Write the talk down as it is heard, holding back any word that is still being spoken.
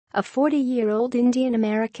a 40-year-old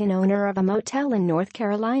Indian-American owner of a motel in North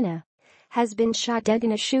Carolina, has been shot dead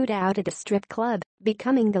in a shootout at a strip club,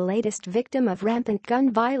 becoming the latest victim of rampant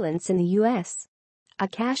gun violence in the U.S.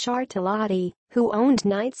 Akash R Talati, who owned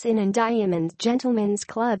Nights Inn and Diamondz Gentlemen's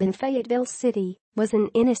Club in Fayetteville City, was an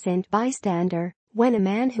innocent bystander when a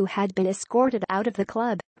man who had been escorted out of the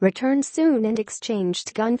club returned soon and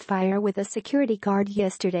exchanged gunfire with a security guard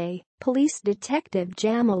yesterday, police detective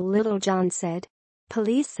Jamaal Littlejohn said.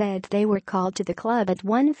 Police said they were called to the club at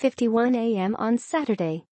 1:51 a.m. on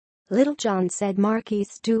Saturday. Littlejohn said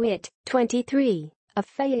Markeese Dewitt, 23, of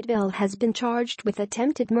Fayetteville has been charged with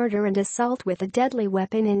attempted murder and assault with a deadly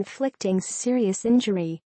weapon inflicting serious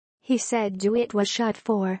injury. He said Dewitt was shot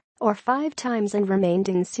 4 or 5 times and remained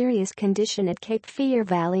in serious condition at Cape Fear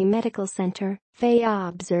Valley Medical Center,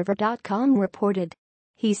 FayObserver.com reported.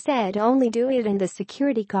 He said only Dewitt and the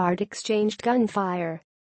security guard exchanged gunfire.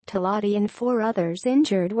 Talati and 4 others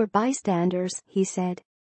injured were bystanders, he said.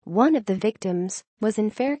 One of the victims was in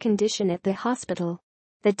fair condition at the hospital.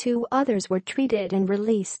 The 2 others were treated and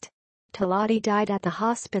released. Talati died at the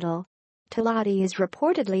hospital. Talati is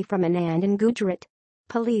reportedly from Anand in Gujarat.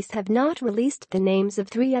 Police have not released the names of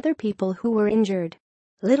 3 other people who were injured.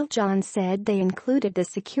 Littlejohn said they included the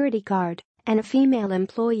security guard and a female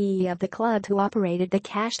employee of the club who operated the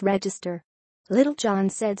cash register. Littlejohn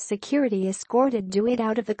said security escorted Dewitt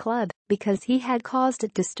out of the club because he had caused a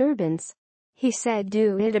disturbance. He said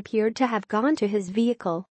Dewitt appeared to have gone to his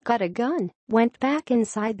vehicle, got a gun, went back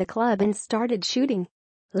inside the club and started shooting.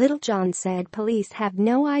 Littlejohn said police have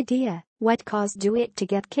no idea what caused Dewitt to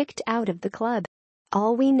get kicked out of the club.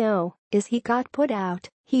 All we know is he got put out,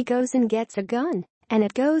 he goes and gets a gun, and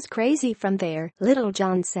it goes crazy from there,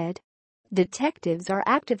 Littlejohn said. Detectives are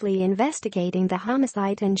actively investigating the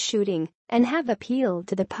homicide and shooting and have appealed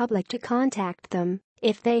to the public to contact them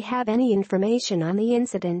if they have any information on the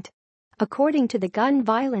incident. According to the Gun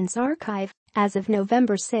Violence Archive, as of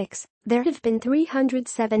November 6, there have been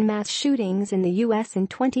 307 mass shootings in the U.S. in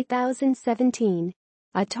 2017.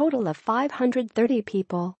 A total of 530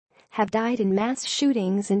 people have died in mass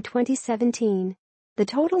shootings in 2017. The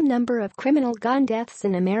total number of criminal gun deaths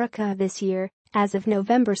in America this year, as of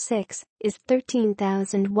November 6, is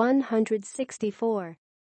 13,164.